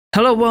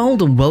Hello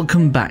world and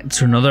welcome back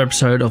to another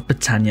episode of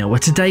Botania, where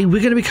today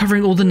we're going to be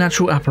covering all the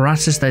natural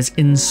apparatus that's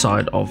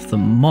inside of the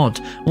mod.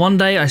 One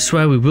day I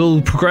swear we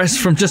will progress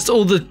from just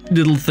all the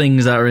little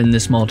things that are in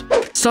this mod.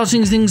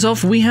 Starting things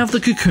off, we have the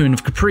Cocoon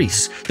of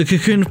Caprice. The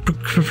Cocoon of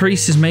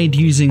Caprice is made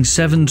using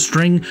 7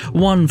 string,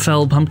 1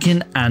 Fel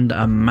Pumpkin and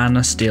a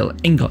mana steel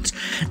ingot.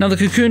 Now the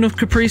Cocoon of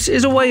Caprice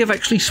is a way of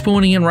actually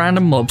spawning in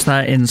random mobs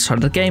that are inside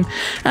of the game,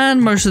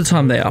 and most of the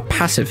time they are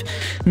passive.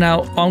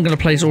 Now I'm going to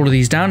place all of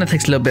these down. It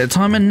takes a little bit of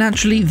time and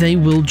naturally they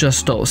will just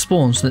start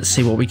spawn. So let's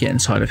see what we get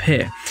inside of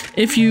here.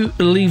 If you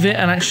leave it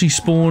and actually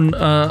spawn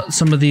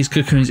some of these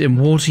cocoons in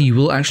water, you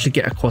will actually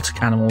get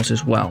aquatic animals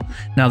as well.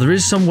 Now there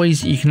is some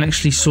ways that you can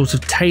actually sort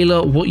of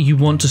tailor what you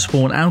want to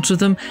spawn out of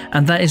them,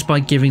 and that is by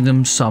giving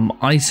them some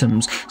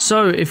items.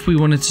 So if we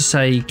wanted to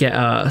say get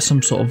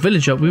some sort of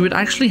villager, we would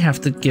actually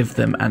have to give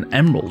them an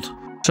emerald.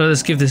 So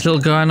let's give this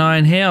little guy an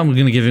iron here, and we're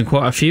going to give him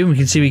quite a few. We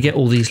can see we get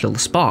all these little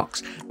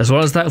sparks. As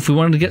well as that, if we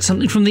wanted to get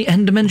something from the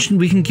end dimension,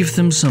 we can give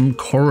them some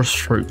chorus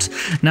fruit.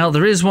 Now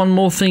there is one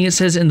more thing it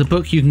says in the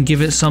book. You can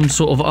give it some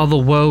sort of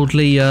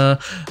otherworldly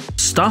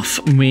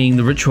stuff, meaning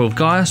the ritual of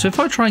Gaia. So if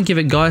I try and give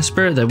it Gaia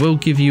spirit, they will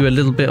give you a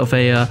little bit of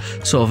a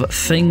sort of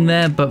thing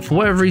there. But for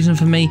whatever reason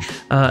for me,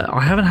 I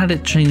haven't had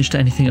it changed to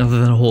anything other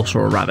than a horse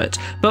or a rabbit.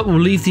 But we'll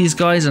leave these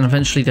guys and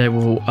eventually they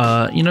will,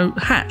 you know,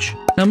 hatch.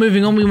 Now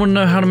moving on, we want to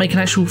know how to make an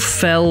actual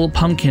Fel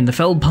Pumpkin. The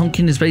Fel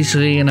Pumpkin is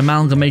basically an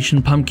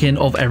amalgamation pumpkin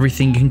of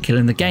everything you can kill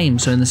in the game.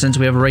 So in the center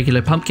we have a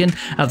regular pumpkin,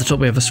 at the top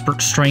we have a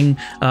string,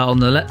 on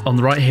the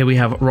right here we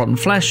have rotten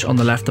flesh, on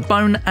the left the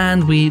bone,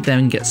 and we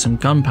then get some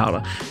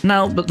gunpowder.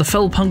 Now, but the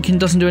Fel Pumpkin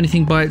doesn't do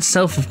anything by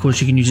itself. Of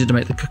course you can use it to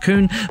make the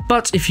cocoon,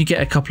 but if you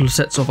get a couple of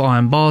sets of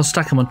iron bars,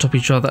 stack them on top of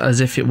each other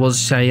as if it was,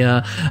 say,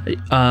 a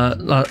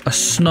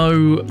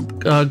snow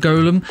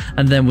golem,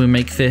 and then we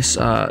make this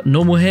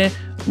normal here.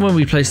 When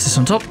we place this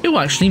on top, it will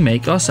actually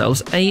make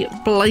ourselves a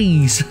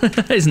blaze.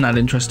 Isn't that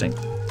interesting?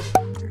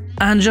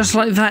 And just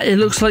like that, it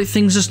looks like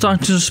things are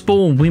starting to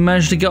spawn. We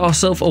managed to get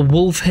ourselves a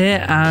wolf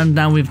here, and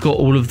now we've got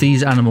all of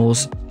these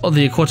animals.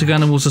 The aquatic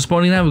animals are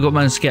spawning now. We've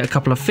managed to get a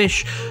couple of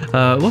fish.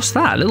 What's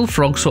that? A little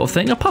frog sort of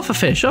thing. A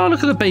pufferfish. Oh,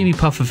 look at the baby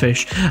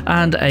pufferfish.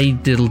 And a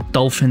little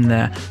dolphin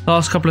there.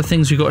 Last couple of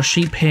things, we've got a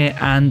sheep here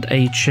and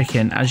a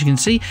chicken. As you can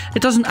see,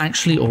 it doesn't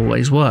actually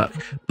always work.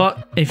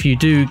 But if you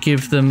do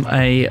give them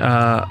a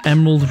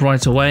emerald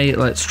right away,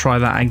 let's try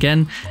that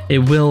again, it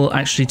will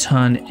actually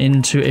turn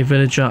into a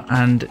villager.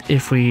 And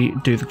if we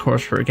do the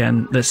chorus for it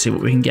again, let's see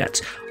what we can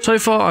get. So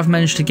far, I've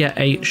managed to get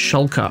a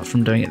shulker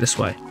from doing it this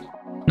way.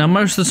 Now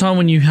most of the time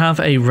when you have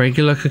a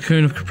regular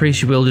Cocoon of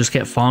Caprice, you will just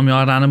get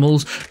farmyard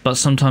animals, but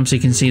sometimes you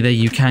can see there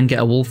you can get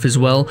a wolf as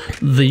well.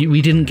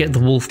 We didn't get the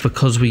wolf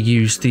because we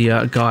used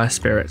the Gaia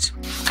spirit.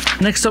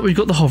 Next up, we've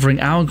got the hovering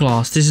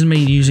hourglass. This is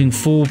made using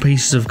 4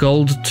 pieces of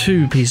gold,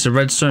 2 pieces of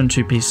redstone,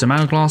 2 pieces of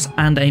hourglass,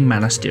 and a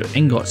mana steel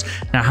ingot.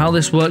 Now how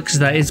this works is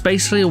that it's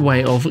basically a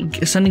way of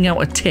sending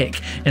out a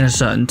tick in a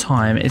certain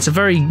time. It's a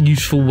very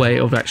useful way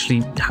of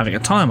actually having a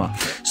timer.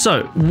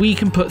 So we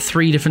can put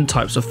 3 different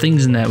types of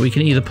things in there. We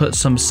can either put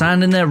some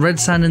sand in there,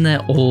 red sand in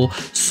there, or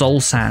soul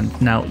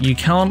sand. Now you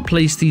can't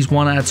place these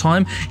one at a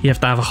time. You have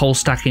to have a whole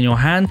stack in your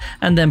hand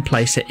and then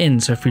place it in.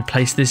 So if we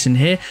place this in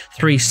here,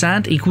 3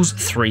 sand equals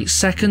 3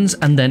 seconds,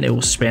 and then it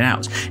will spin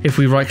out. If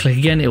we right click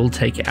again, it will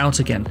take it out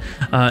again.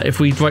 If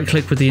we right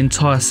click with the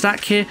entire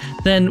stack here,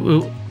 then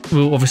we'll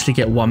obviously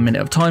get 1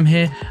 minute of time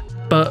here.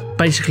 But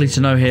basically to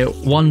know here,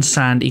 1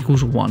 sand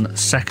equals 1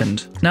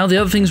 second. Now the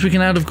other things we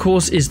can add, of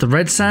course, is the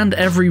red sand.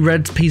 Every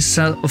red piece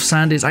of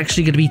sand is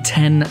actually going to be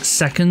 10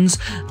 seconds.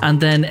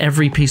 And then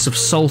every piece of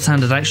soul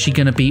sand is actually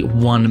going to be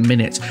 1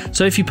 minute.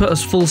 So if you put a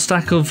full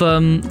stack of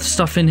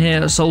stuff in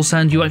here, soul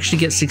sand, you actually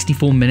get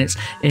 64 minutes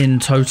in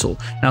total.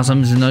 Now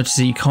something to notice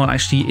that you can't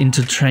actually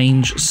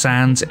interchange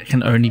sands. It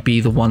can only be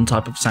the one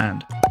type of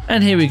sand.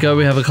 And here we go.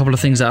 We have a couple of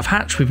things that have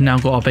hatched. We've now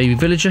got our baby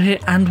villager here,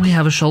 and we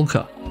have a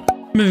shulker.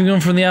 Moving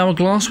on from the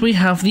hourglass, we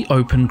have the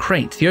open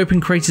crate. The open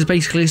crate is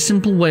basically a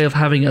simple way of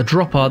having a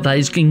dropper that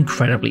is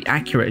incredibly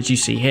accurate, as you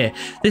see here.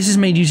 This is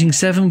made using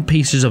 7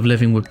 pieces of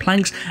living wood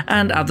planks,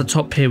 and at the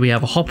top here we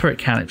have a hopper. It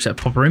can accept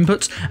hopper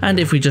inputs, and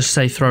if we just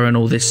say throw in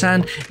all this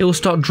sand, it will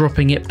start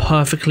dropping it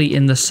perfectly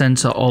in the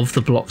center of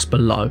the blocks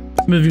below.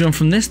 Moving on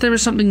from this, there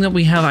is something that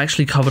we have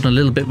actually covered a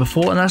little bit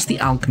before, and that's the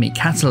alchemy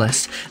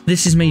catalyst.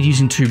 This is made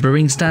using 2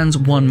 brewing stands,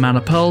 1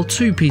 mana pearl,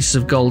 2 pieces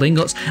of gold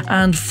ingots,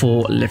 and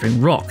 4 living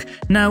rock.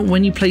 Now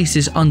when you place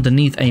this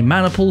underneath a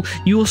mana pool,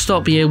 you will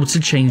start being able to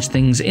change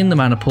things in the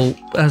mana pool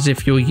as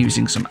if you're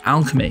using some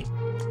alchemy.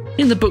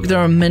 In the book there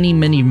are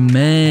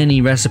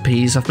many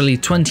recipes, I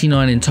believe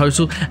 29 in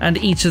total, and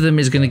each of them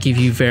is going to give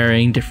you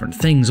varying different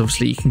things.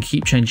 Obviously you can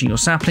keep changing your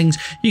saplings,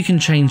 you can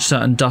change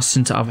certain dusts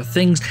into other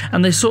things,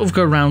 and they sort of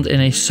go around in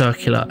a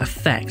circular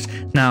effect.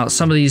 Now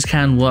some of these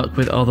can work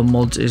with other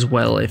mods as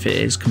well if it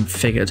is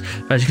configured.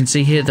 As you can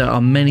see here, there are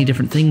many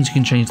different things. You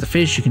can change the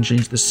fish, you can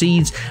change the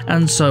seeds,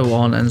 and so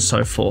on and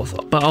so forth,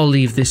 but I'll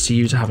leave this to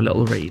you to have a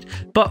little read.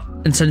 But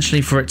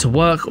essentially for it to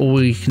work, all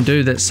we can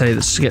do, let's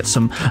get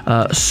some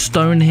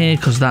stone here. here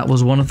because that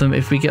was one of them.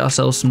 If we get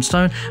ourselves some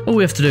stone, all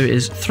we have to do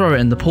is throw it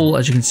in the pool,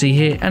 as you can see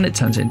here, and it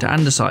turns it into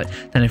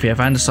andesite. Then if we have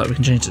andesite, we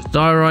can change it to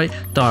diorite,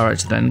 diorite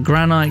to then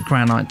granite,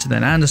 granite to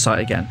then andesite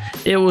again.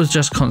 It will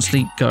just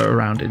constantly go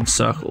around in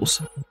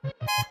circles.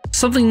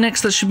 Something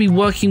next that should be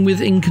working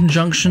with in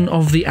conjunction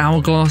of the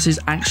hourglass is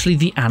actually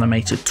the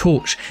animated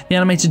torch. The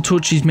animated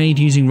torch is made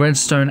using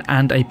redstone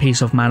and a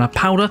piece of mana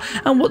powder,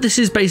 and what this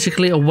is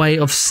basically a way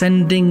of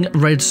sending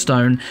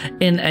redstone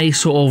in a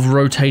sort of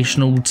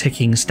rotational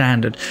ticking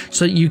standard.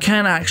 So you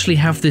can actually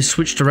have this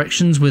switch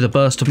directions with a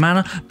burst of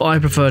mana, but I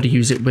prefer to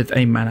use it with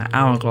a mana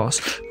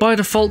hourglass. By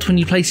default, when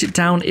you place it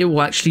down, it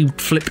will actually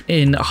flip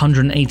in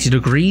 180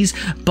 degrees,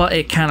 but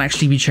it can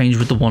actually be changed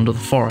with the Wand of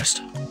the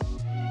Forest.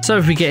 So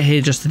if we get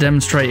here just to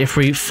demonstrate, if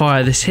we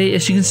fire this here,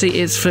 as you can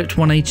see, it's flipped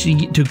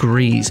 180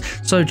 degrees.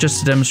 So just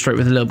to demonstrate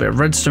with a little bit of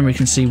redstone, we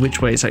can see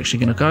which way it's actually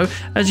going to go.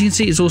 As you can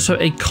see, it's also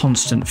a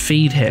constant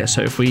feed here.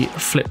 So if we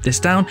flip this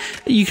down,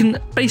 you can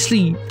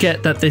basically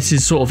get that this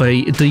is sort of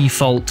a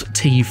default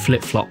T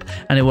flip-flop,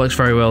 and it works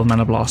very well with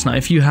Mana Blast. Now,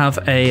 if you have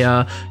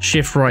a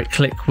shift right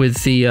click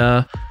with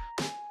the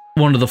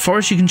Wand of the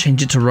Forest, you can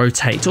change it to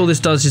rotate. All this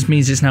does is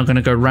means it's now going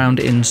to go round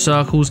in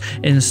circles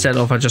instead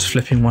of just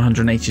flipping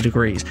 180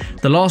 degrees.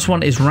 The last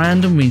one is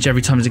random, means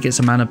every time it gets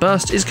a mana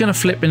burst, it's going to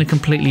flip in a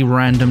completely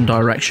random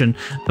direction,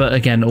 but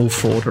again, all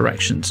 4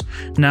 directions.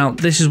 Now,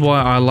 this is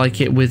why I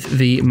like it with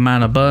the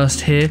mana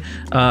burst here,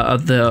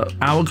 the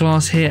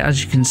hourglass here,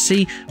 as you can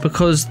see,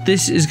 because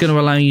this is going to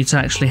allow you to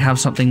actually have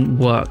something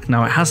work.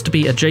 Now, it has to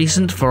be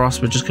adjacent. For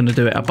us, we're just going to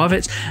do it above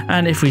it,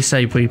 and if we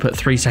say we put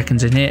 3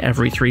 seconds in here,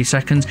 every 3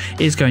 seconds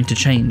it's going to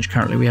change.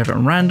 Currently we have it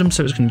on random,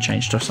 so it's going to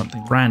change to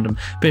something random,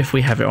 but if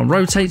we have it on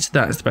rotate,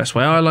 that is the best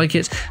way I like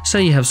it.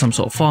 Say you have some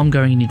sort of farm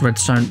going, you need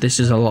redstone, this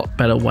is a lot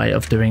better way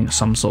of doing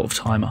some sort of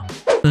timer.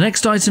 The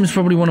next item is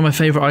probably one of my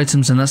favourite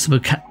items, and that's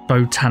the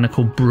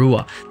Botanical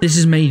Brewer. This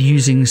is made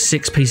using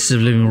 6 pieces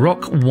of living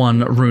rock, 1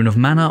 rune of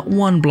mana,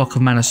 1 block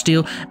of mana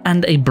steel,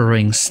 and a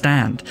brewing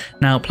stand.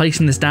 Now,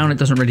 placing this down, it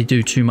doesn't really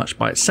do too much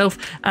by itself,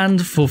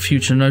 and for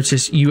future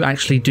notice, you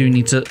actually do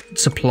need to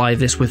supply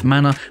this with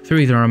mana through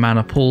either a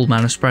mana pool,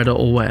 mana spreader,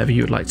 or whatever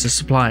you would like to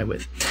supply it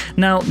with.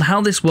 Now, how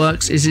this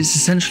works is it's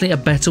essentially a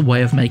better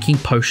way of making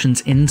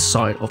potions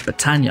inside of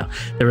Botania.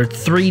 There are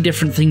 3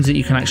 different things that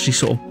you can actually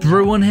sort of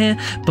brew on here,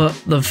 but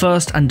the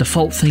first and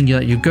default thing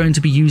that you're going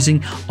to be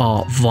using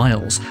are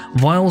vials.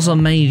 Vials are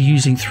made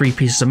using 3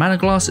 pieces of mana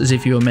glass, as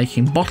if you were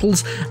making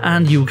bottles,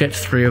 and you'll get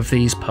 3 of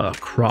these per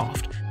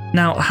craft.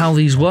 Now, how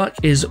these work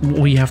is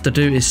what you have to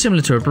do is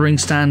similar to a brewing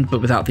stand,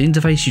 but without the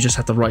interface. You just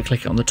have to right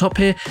click it on the top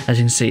here. As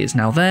you can see, it's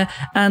now there,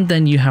 and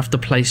then you have to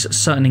place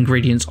certain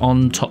ingredients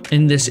on top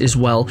in this as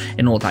well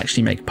in order to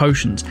actually make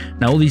potions.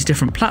 Now, all these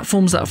different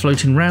platforms that are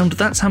floating around,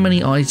 that's how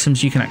many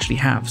items you can actually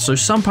have. So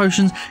some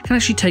potions can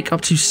actually take up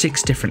to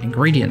 6 different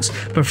ingredients,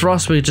 but for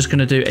us, we're just going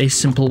to do a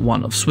simple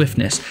one of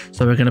swiftness.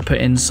 So we're going to put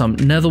in some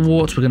nether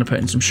wart, we're going to put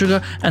in some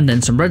sugar, and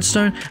then some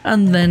redstone,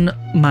 and then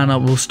mana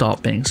will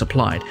start being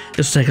supplied.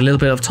 This will take a little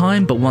bit of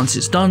time, but once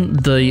it's done,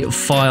 the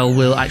file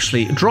will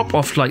actually drop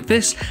off like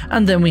this,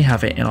 and then we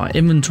have it in our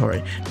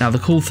inventory. Now, the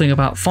cool thing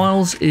about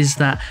files is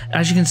that,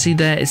 as you can see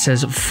there, it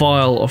says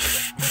file of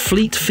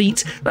fleet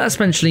feet. That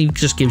essentially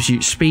just gives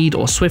you speed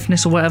or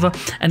swiftness or whatever,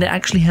 and it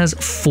actually has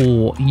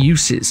 4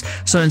 uses.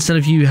 So instead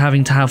of you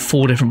having to have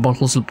 4 different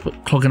bottles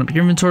clogging up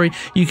your inventory,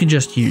 you can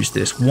just use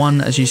this one,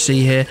 as you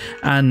see here,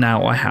 and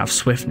now I have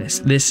swiftness.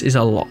 This is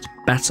a lot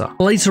better.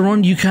 Later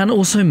on, you can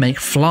also make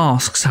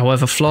flasks.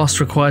 However,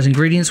 flasks requires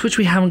ingredients which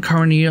we haven't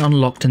currently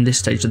unlocked in this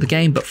stage of the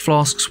game, but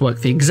flasks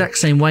work the exact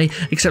same way,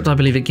 except I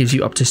believe it gives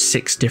you up to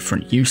 6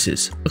 different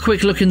uses. A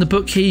quick look in the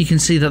book here, you can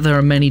see that there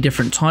are many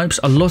different types.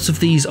 A lot of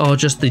these are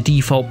just the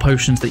default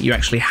potions that you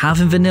actually have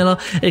in vanilla,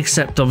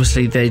 except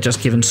obviously they're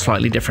just given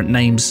slightly different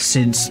names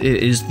since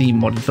it is the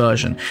modded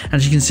version.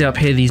 As you can see up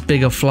here, these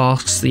bigger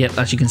flasks, yep,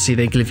 as you can see,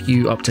 they give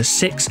you up to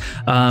 6.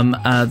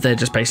 They're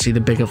just basically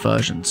the bigger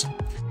versions.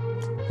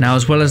 Now,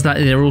 as well as that,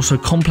 there are also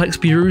complex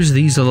brews.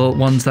 These are the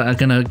ones that are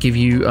going to give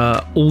you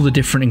all the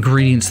different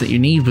ingredients that you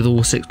need with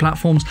all 6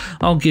 platforms.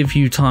 I'll give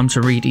you time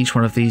to read each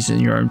one of these in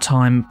your own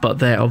time, but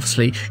they're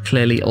obviously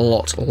clearly a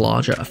lot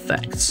larger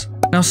effects.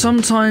 Now,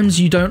 sometimes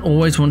you don't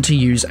always want to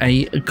use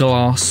a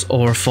glass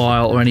or a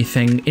file or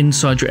anything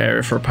inside your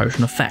area for a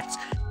potion effect.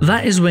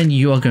 That is when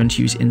you are going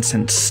to use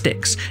incense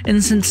sticks.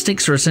 Incense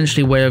sticks are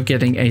essentially a way of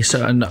getting a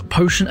certain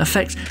potion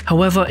effect,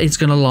 however it's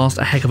going to last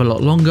a heck of a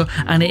lot longer,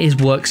 and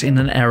it works in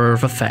an area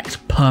of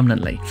effect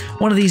permanently.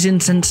 One of these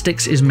incense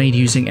sticks is made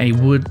using a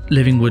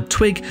living wood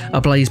twig,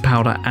 a blaze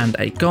powder, and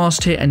a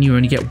ghast here, and you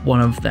only get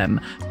 1 of them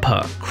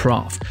per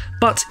craft.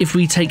 But if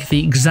we take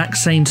the exact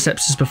same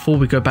steps as before,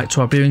 we go back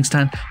to our brewing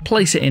stand,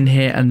 place it in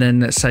here, and then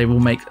let's say we'll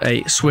make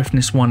a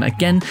swiftness one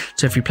again.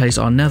 So if we place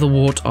our nether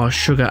wart, our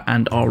sugar,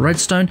 and our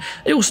redstone,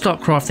 it will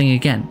start crafting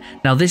again.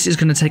 Now this is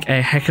going to take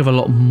a heck of a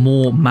lot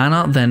more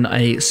mana than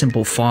a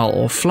simple file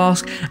or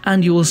flask,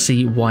 and you will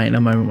see why in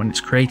a moment when it's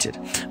created.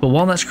 But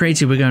while that's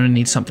created, we're going to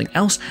need something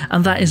else,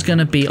 and that is going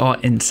to be our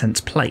incense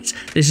plate.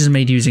 This is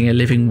made using a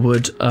living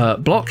wood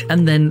block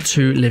and then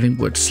 2 living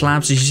wood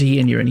slabs, as you see,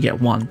 and you only get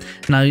 1.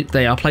 Now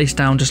they are placed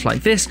down just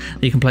like this.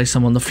 You can place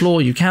them on the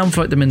floor, you can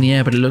float them in the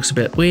air, but it looks a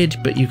bit weird,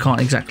 but you can't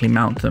exactly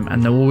mount them,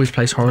 and they're always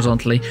placed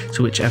horizontally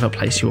to whichever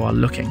place you are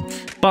looking.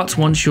 But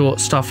once your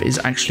stuff is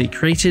actually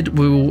created,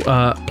 we will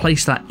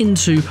place that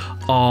into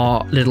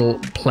our little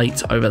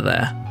plate over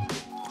there.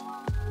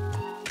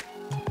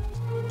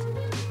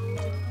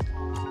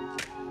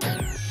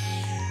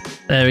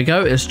 There we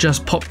go, it's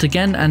just popped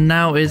again, and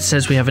now it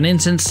says we have an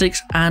incense stick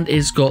and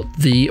it's got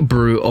the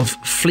brew of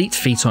fleet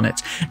feet on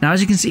it. Now as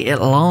you can see, it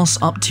lasts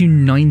up to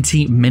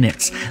 90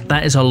 minutes.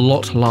 That is a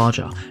lot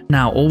larger.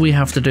 Now all we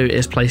have to do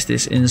is place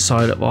this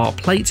inside of our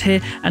plate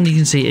here, and you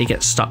can see it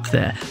gets stuck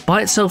there.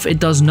 By itself it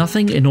does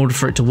nothing. In order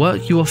for it to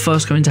work, you are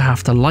first going to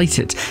have to light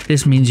it.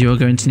 This means you are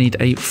going to need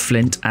a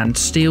flint and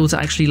steel to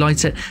actually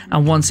light it,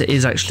 and once it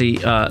is actually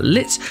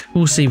lit,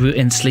 we'll see we'll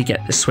instantly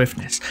get the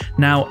swiftness.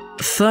 Now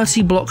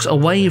 30 blocks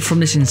away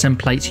from this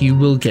incense plate, you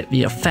will get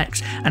the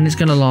effect, and it's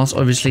going to last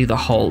obviously the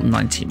whole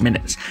 90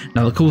 minutes.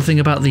 Now the cool thing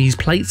about these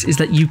plates is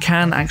that you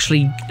can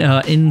actually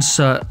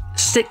insert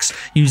sticks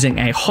using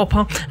a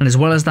hopper, and as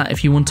well as that,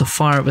 if you want to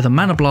fire it with a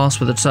mana blast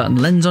with a certain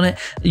lens on it,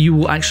 you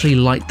will actually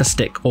light the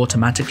stick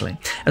automatically.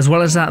 As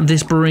well as that,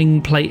 this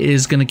brewing plate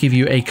is going to give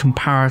you a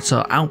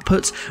comparator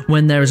output.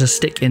 When there is a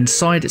stick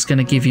inside, it's going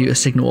to give you a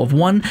signal of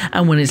 1,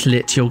 and when it's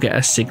lit, you'll get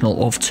a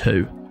signal of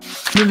 2.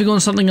 Moving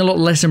on, something a lot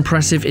less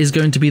impressive is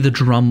going to be the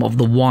Drum of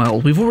the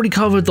Wild. We've already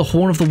covered the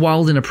Horn of the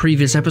Wild in a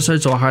previous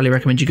episode, so I highly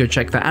recommend you go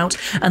check that out.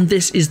 And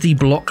this is the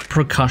block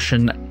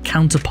percussion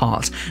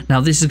counterpart.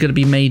 Now this is going to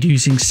be made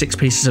using 6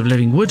 pieces of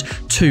living wood,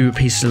 2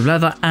 pieces of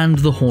leather, and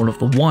the Horn of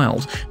the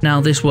Wild.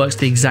 Now this works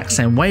the exact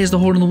same way as the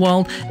Horn of the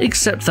Wild,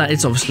 except that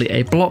it's obviously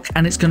a block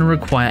and it's going to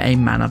require a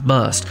mana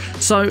burst.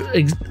 So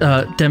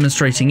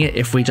demonstrating it,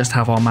 if we just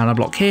have our mana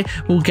block here,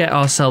 we'll get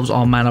ourselves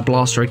our mana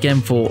blaster again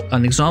for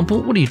an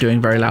example. What are you doing,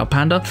 very loud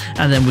panda?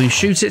 And then we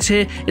shoot it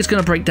here. It's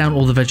going to break down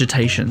all the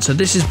vegetation. So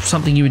this is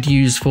something you would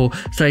use for,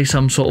 say,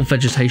 some sort of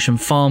vegetation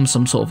farm,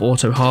 some sort of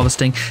auto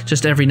harvesting.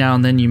 Just every now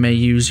and then you may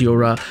use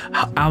your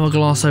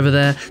hourglass over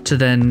there to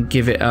then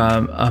give it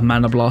a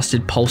mana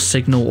blasted pulse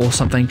signal or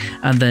something,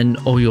 and then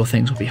all your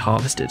things will be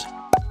harvested.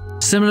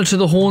 Similar to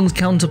the Horn's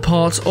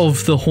counterpart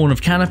of the Horn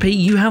of Canopy,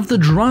 you have the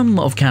Drum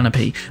of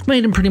Canopy,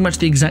 made in pretty much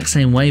the exact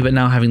same way, but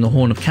now having the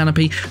Horn of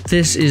Canopy.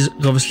 This is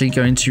obviously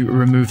going to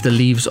remove the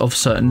leaves of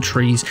certain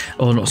trees,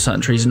 or not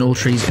certain trees, and all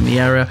trees in the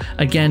area,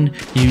 again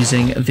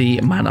using the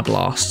mana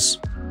blasts.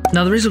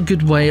 Now there is a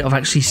good way of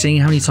actually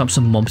seeing how many types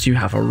of mobs you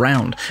have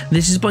around.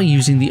 This is by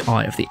using the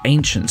Eye of the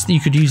Ancients. You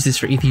could use this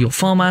for either your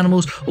farm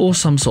animals or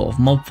some sort of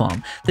mob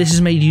farm. This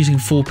is made using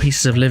 4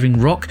 pieces of living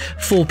rock,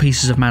 4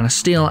 pieces of mana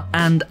steel,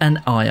 and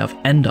an Eye of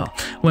Ender.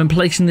 When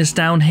placing this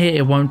down here,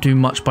 it won't do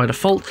much by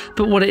default,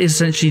 but what it is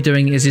essentially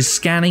doing is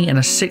scanning in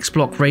a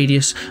 6-block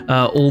radius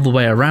all the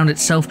way around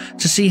itself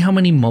to see how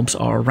many mobs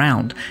are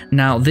around.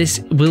 Now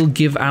this will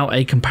give out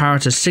a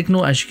comparator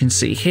signal, as you can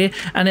see here,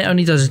 and it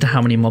only does it to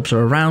how many mobs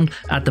are around.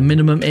 At the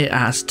minimum, it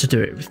has to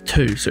do it with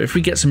 2. So if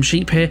we get some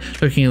sheep here,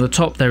 looking at the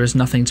top, there is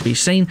nothing to be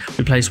seen.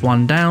 We place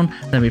 1 down,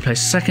 then we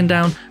place a 2nd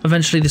down.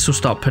 Eventually this will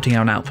start putting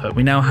out an output.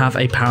 We now have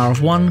a power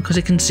of 1 because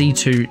it can see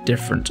 2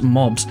 different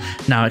mobs.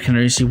 Now it can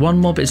only see 1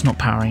 mob, it's not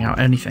powering out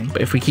anything.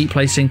 But if we keep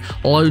placing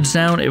loads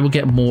down, it will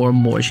get more and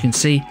more. As you can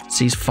see, it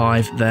sees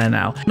 5 there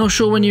now. Not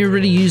sure when you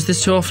really use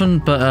this too often,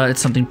 but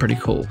it's something pretty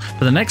cool.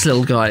 But the next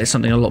little guy is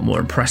something a lot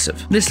more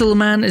impressive. This little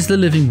man is the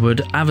Living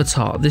Wood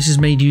Avatar. This is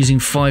made using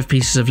 5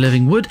 pieces of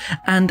living wood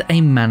and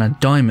a mana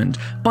diamond.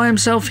 By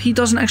himself, he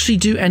doesn't actually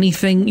do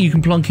anything. You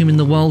can plonk him in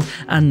the world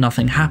and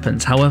nothing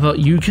happens. However,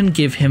 you can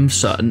give him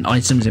certain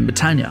items in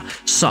Botania,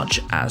 such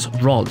as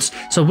rods.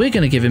 So we're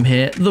going to give him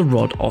here the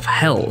Rod of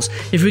Hells.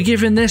 If we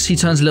give him this, he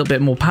turns a little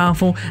bit more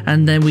powerful,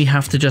 and then we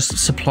have to just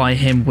supply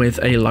him with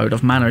a load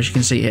of mana, as you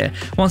can see here.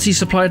 Once he's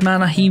supplied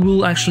mana, he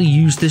will actually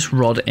use this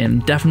rod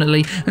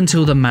indefinitely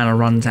until the mana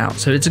runs out.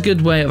 So it's a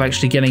good way of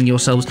actually getting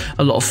yourselves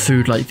a lot of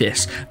food like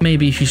this.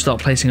 Maybe if you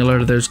start placing a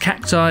load of those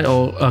cacti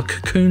or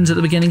cocoons at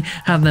the beginning,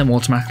 have them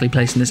automatically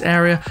placed in this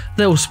area,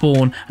 they'll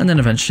spawn and then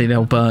eventually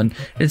they'll burn.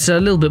 It's a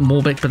little bit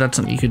morbid, but that's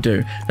something you could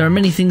do. There are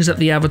many things that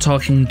the avatar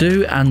can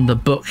do, and the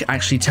book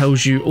actually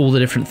tells you all the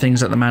different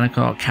things that the mana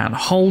card can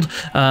hold,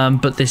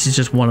 but this is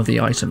just one of the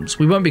items.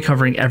 We won't be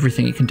covering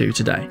everything it can do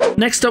today.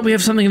 Next up, we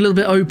have something a little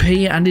bit OP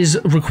and is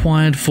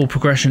required for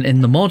progression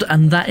in the mod,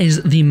 and that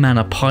is the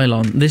Mana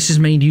Pylon. This is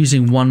made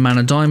using 1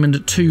 mana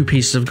diamond, 2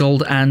 pieces of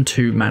gold, and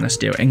 2 mana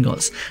steel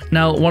ingots.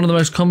 Now, one of the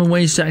most common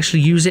ways to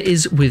actually use it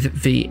is with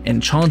the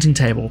enchanting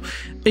table.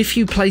 If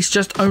you place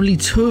just only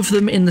 2 of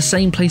them in the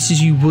same place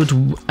as you would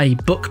a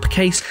book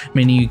case,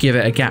 meaning you give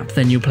it a gap,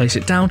 then you place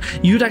it down,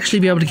 you'd actually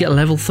be able to get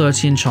level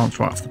 30 enchants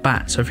right off the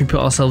bat. So if we put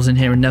ourselves in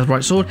here in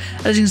Netherite Sword,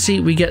 as you can see,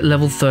 we get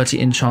level 30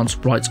 enchants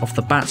right off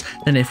the bat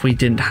than if we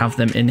didn't have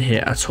them in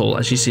here at all.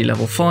 As you see,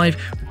 level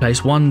 5, we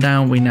place 1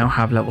 down, we now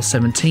have level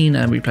 17,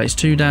 and we place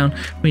 2 down,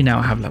 we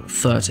now have level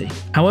 30.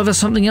 However,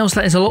 something else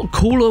that is a lot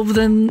cooler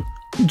than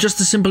just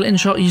a simple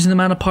enchant using the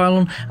mana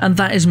pylon, and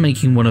that is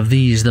making one of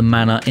these, the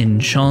mana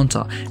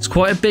enchanter. It's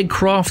quite a big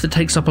craft that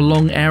takes up a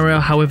long area,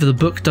 however the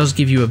book does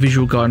give you a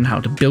visual guide on how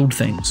to build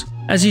things.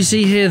 As you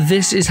see here,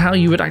 this is how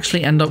you would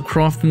actually end up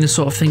crafting this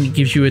sort of thing. It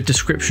gives you a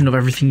description of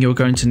everything you're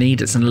going to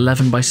need. It's an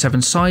 11 by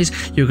 7 size.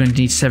 You're going to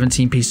need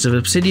 17 pieces of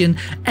obsidian,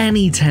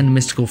 any 10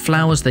 mystical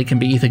flowers. They can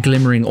be either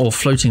glimmering or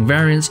floating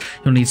variants.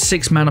 You'll need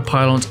 6 mana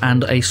pylons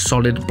and a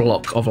solid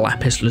block of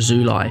lapis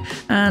lazuli,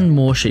 and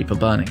more sheep are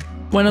burning.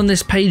 When on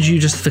this page, you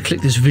just have to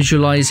click this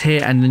visualize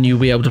here, and then you'll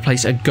be able to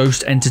place a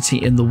ghost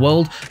entity in the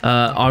world.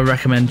 I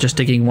recommend just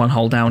digging 1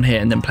 hole down here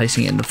and then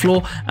placing it in the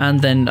floor, and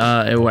then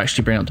it will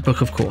actually bring up the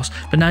book, of course.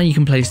 But now you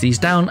can place these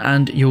down,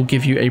 and you'll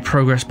give you a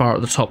progress bar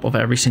at the top of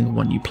every single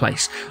one you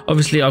place.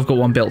 Obviously, I've got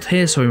one built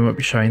here, so we won't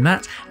be showing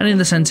that. And in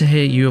the center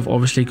here, you have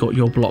obviously got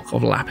your block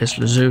of lapis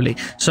lazuli.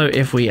 So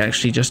if we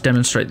actually just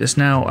demonstrate this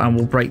now, and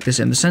we'll break this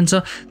in the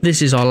center,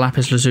 this is our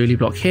lapis lazuli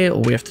block here.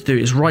 All we have to do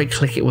is right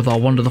click it with our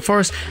wand of the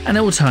forest, and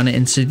it will turn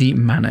it into the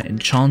mana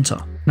enchanter.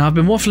 Now, I've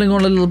been waffling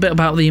on a little bit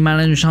about the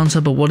mana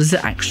enchanter, but what does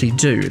it actually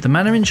do? The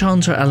mana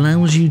enchanter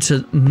allows you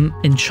to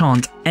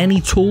enchant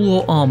any tool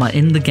or armor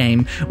in the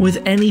game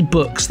with any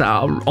books that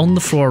are on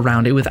the floor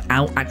around it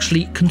without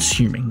actually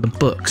consuming the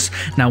books.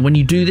 Now, when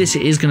you do this,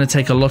 it is going to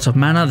take a lot of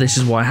mana. This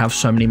is why I have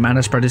so many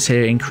mana spreaders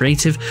here in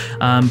creative,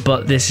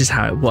 but this is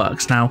how it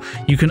works. Now,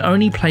 you can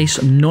only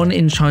place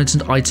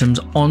non-enchanted items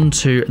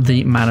onto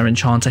the mana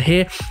enchanter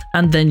here,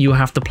 and then you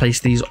have to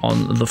place these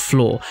on the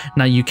floor.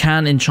 Now, you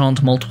can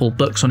enchant multiple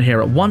books on here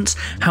at once.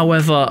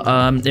 However,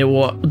 it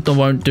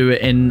won't do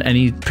it in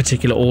any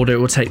particular order. It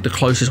will take the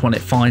closest one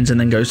it finds and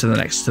then goes to the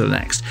next to the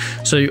next.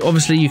 So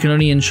obviously you can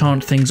only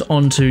enchant things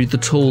onto the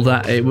tool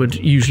that it would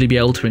usually be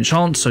able to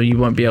enchant, so you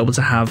won't be able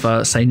to have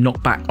say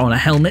knockback on a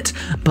helmet,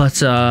 but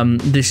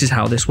this is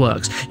how this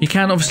works. You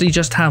can obviously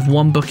just have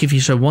 1 book if you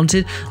so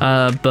wanted,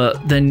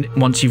 but then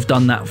once you've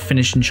done that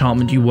finished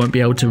enchantment, you won't be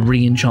able to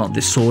re-enchant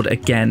this sword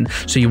again,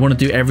 so you want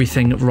to do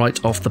everything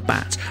right off the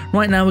bat.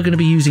 Right now we're going to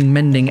be using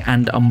mending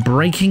and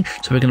unbreaking,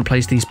 so we're going to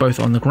place these both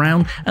on the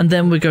ground, and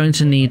then we're going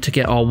to need to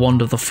get our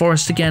wand of the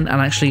forest again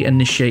and actually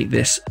initiate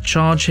this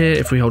charge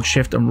here. If we hold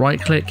shift and right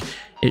click,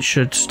 it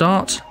should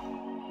start.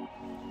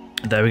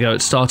 There we go,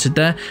 it started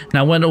there.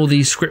 Now when all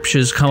these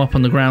scriptures come up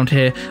on the ground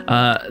here,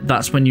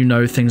 that's when you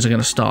know things are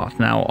going to start.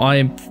 Now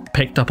I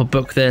picked up a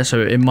book there,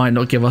 so it might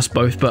not give us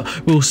both,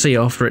 but we'll see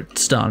after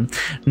it's done.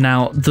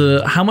 Now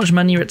how much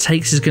mana it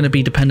takes is going to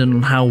be dependent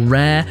on how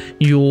rare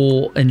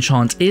your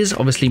enchant is.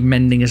 Obviously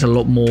mending is a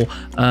lot more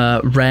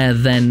rare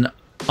than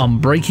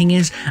Unbreaking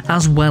is,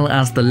 as well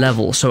as the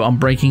level. So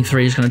Unbreaking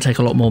 3 is going to take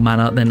a lot more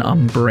mana than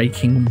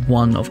Unbreaking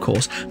 1, of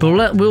course.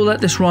 But we'll let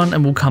this run,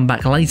 and we'll come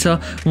back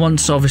later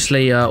once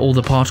obviously all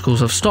the particles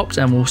have stopped,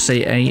 and we'll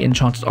see a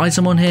enchanted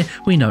item on here.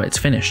 We know it's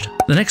finished.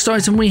 The next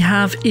item we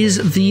have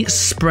is the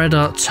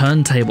spreader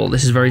turntable.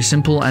 This is very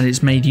simple, and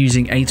it's made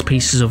using 8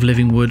 pieces of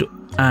living wood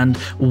and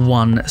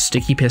 1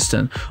 sticky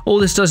piston. All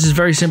this does is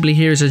very simply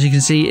here is, as you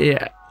can see,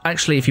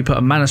 actually, if you put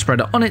a mana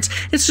spreader on it,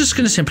 it's just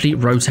going to simply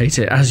rotate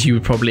it, as you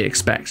would probably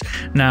expect.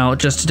 Now,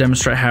 just to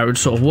demonstrate how it would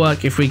sort of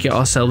work, if we get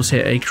ourselves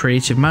here a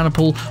creative mana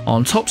pool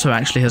on top, so it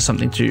actually has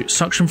something to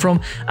suction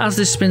from, as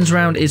this spins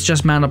around, it's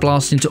just mana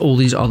blasting to all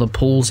these other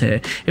pools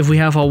here. If we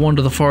have our wand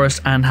of the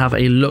forest and have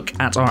a look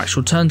at our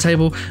actual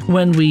turntable,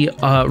 when we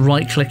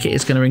right click it,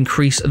 it's going to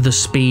increase the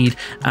speed,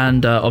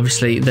 and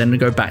obviously then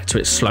go back to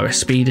its slowest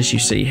speed, as you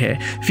see here.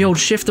 If you hold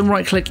shift and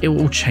right click, it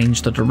will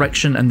change the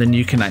direction, and then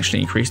you can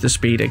actually increase the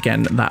speed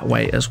again that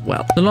way as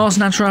well. The last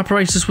natural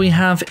apparatus we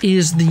have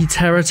is the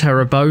Terra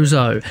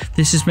Bozo.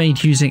 This is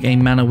made using a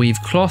mana weave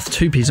cloth,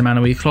 2 pieces of mana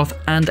weave cloth,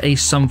 and a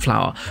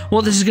sunflower.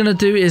 What this is going to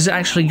do is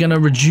actually going to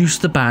reduce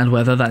the bad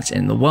weather that's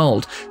in the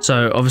world.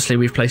 So obviously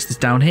we've placed this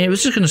down here.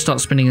 It's just going to start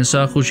spinning in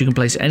circles. You can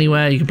place it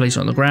anywhere. You can place it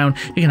on the ground.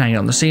 You can hang it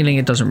on the ceiling.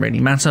 It doesn't really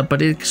matter,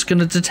 but it's going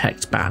to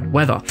detect bad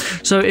weather.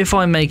 So if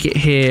I make it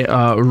here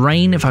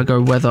rain, if I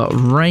go weather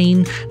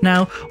rain,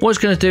 now what it's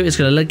going to do is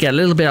going to get a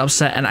little bit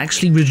upset and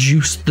actually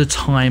reduce the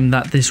time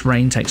that this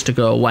rain takes to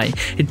go away.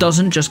 It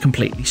doesn't just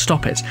completely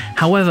stop it.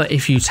 However,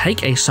 if you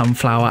take a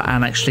sunflower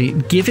and actually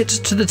give it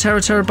to the Terra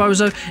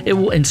Bozo, it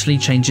will instantly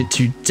change it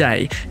to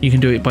day. You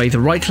can do it by either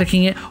right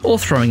clicking it or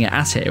throwing it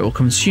at it. It will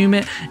consume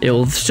it. It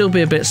will still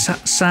be a bit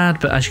sad,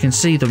 but as you can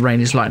see, the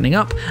rain is lightening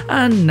up,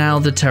 and now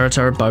the Terra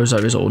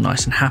Bozo is all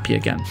nice and happy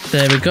again.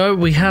 There we go.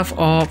 We have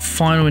our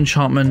final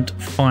enchantment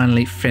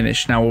finally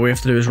finished. Now all we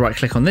have to do is right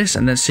click on this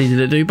and then see did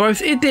it do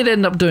both. It did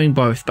end up doing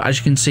both, but as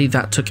you can see,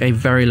 that took a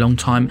very long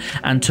time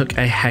and took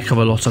a heck of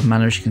a lot of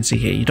mana, as you can see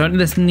here. You don't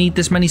need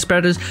this many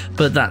spreaders,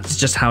 but that's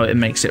just how it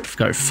makes it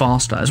go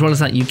faster. As well as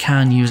that, you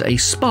can use a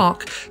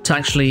spark to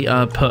actually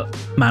put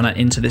mana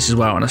into this as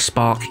well, and a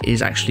spark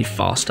is actually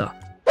faster.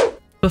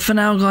 But for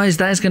now, guys,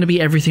 that is going to be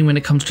everything when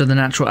it comes to the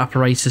natural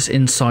apparatus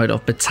inside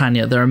of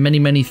Botania. There are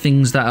many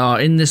things that are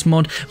in this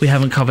mod. We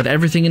haven't covered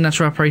everything in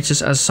natural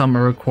apparatus, as some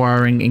are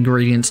requiring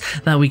ingredients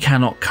that we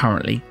cannot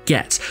currently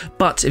get.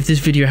 But if this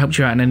video helped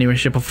you out in any way,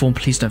 shape or form,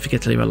 please don't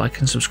forget to leave a like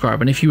and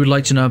subscribe. And if you would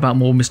like to know about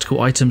more mystical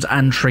items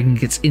and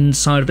trinkets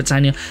inside of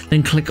Botania,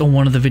 then click on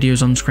one of the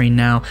videos on screen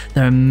now.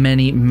 There are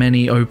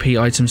many OP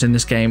items in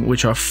this game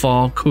which are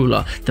far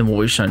cooler than what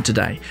we've shown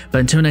today. But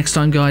until next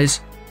time,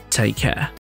 guys, take care.